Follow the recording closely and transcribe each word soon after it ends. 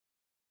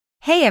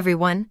Hey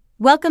everyone,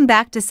 welcome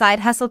back to Side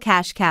Hustle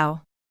Cash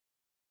Cow.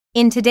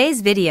 In today's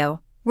video,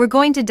 we're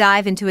going to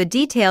dive into a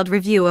detailed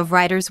review of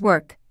Writer's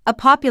Work, a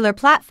popular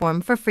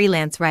platform for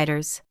freelance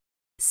writers.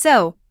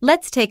 So,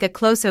 let's take a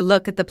closer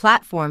look at the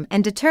platform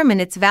and determine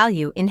its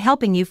value in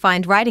helping you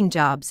find writing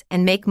jobs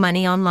and make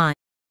money online.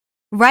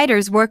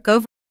 Writer's Work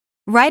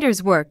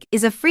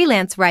is a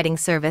freelance writing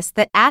service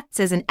that acts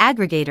as an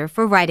aggregator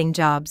for writing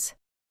jobs.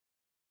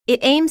 It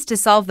aims to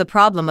solve the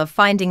problem of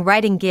finding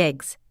writing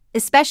gigs,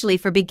 especially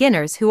for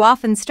beginners who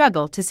often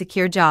struggle to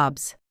secure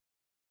jobs.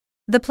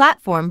 The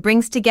platform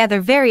brings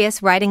together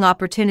various writing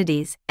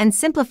opportunities and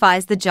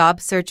simplifies the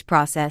job search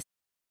process.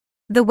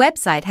 The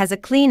website has a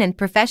clean and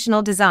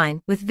professional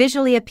design with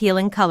visually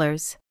appealing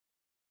colors.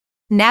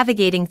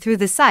 Navigating through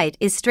the site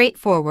is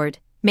straightforward,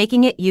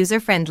 making it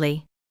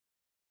user-friendly.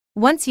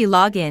 Once you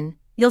log in,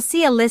 you'll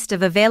see a list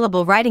of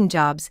available writing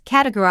jobs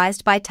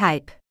categorized by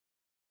type.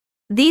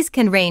 These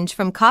can range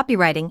from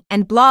copywriting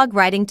and blog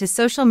writing to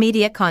social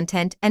media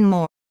content and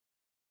more.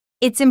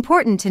 It's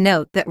important to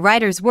note that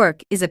Writer's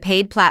Work is a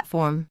paid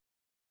platform.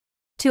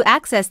 To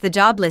access the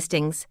job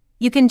listings,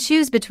 you can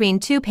choose between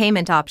two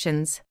payment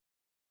options.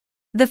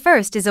 The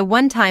first is a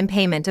one-time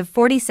payment of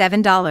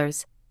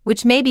 $47,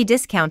 which may be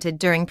discounted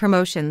during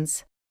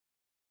promotions.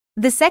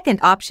 The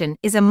second option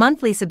is a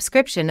monthly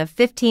subscription of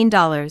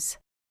 $15.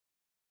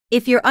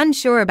 If you're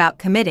unsure about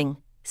committing,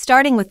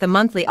 starting with the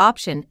monthly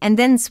option and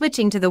then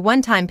switching to the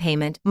one-time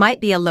payment might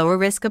be a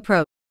lower-risk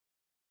approach.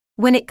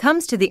 When it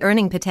comes to the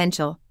earning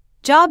potential,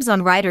 jobs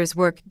on Writer's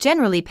Work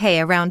generally pay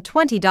around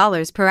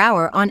 $20 per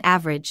hour on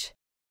average.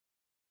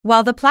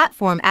 While the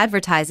platform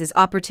advertises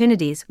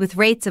opportunities with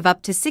rates of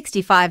up to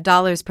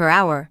 $65 per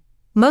hour,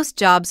 most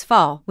jobs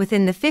fall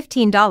within the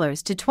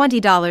 $15 to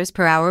 $20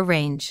 per hour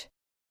range.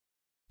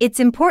 It's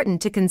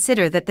important to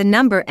consider that the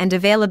number and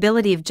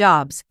availability of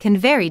jobs can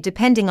vary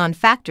depending on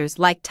factors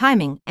like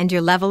timing and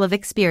your level of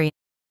experience.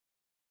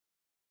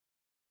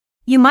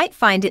 You might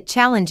find it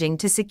challenging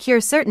to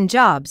secure certain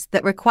jobs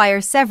that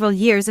require several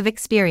years of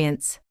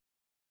experience.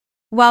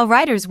 While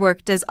Writer's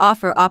Work does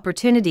offer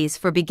opportunities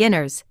for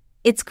beginners,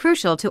 it's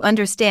crucial to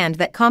understand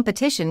that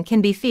competition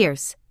can be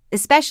fierce,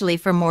 especially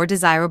for more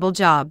desirable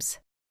jobs.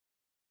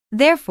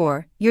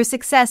 Therefore, your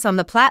success on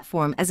the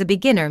platform as a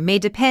beginner may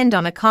depend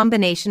on a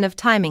combination of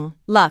timing,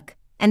 luck,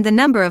 and the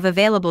number of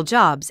available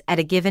jobs at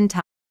a given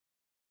time.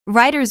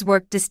 Writer's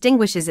Work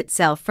distinguishes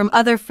itself from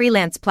other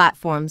freelance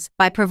platforms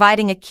by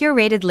providing a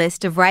curated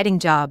list of writing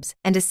jobs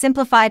and a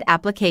simplified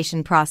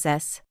application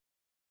process.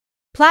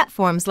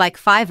 Platforms like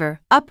Fiverr,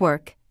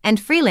 Upwork, and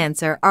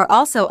Freelancer are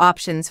also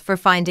options for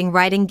finding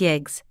writing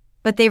gigs,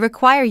 but they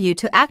require you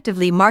to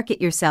actively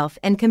market yourself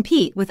and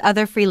compete with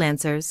other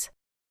freelancers.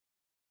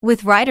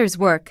 With Writer's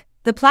Work,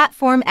 the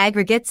platform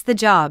aggregates the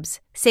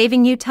jobs,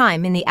 saving you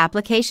time in the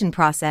application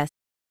process.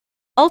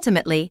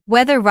 Ultimately,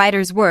 whether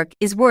Writer's Work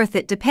is worth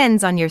it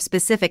depends on your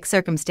specific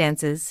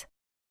circumstances.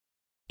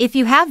 If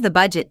you have the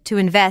budget to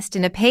invest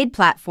in a paid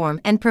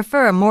platform and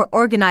prefer a more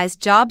organized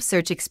job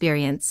search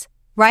experience,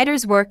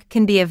 Writer's Work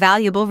can be a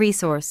valuable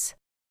resource.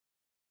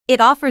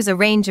 It offers a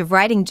range of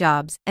writing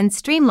jobs and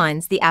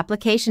streamlines the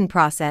application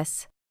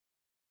process.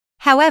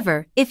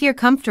 However, if you're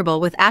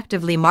comfortable with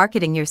actively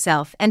marketing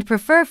yourself and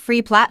prefer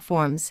free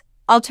platforms,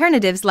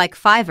 alternatives like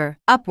Fiverr,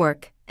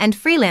 Upwork, and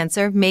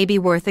Freelancer may be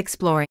worth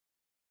exploring.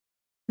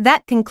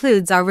 That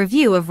concludes our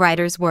review of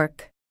Writer's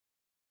Work.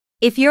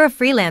 If you're a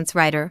freelance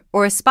writer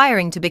or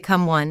aspiring to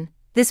become one,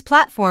 this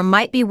platform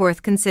might be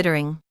worth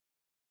considering.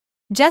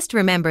 Just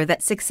remember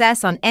that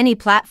success on any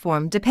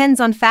platform depends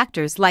on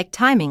factors like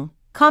timing,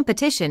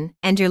 competition,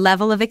 and your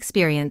level of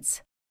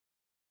experience.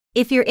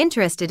 If you're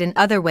interested in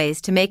other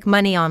ways to make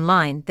money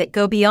online that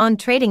go beyond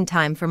trading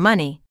time for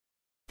money,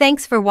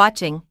 thanks for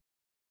watching.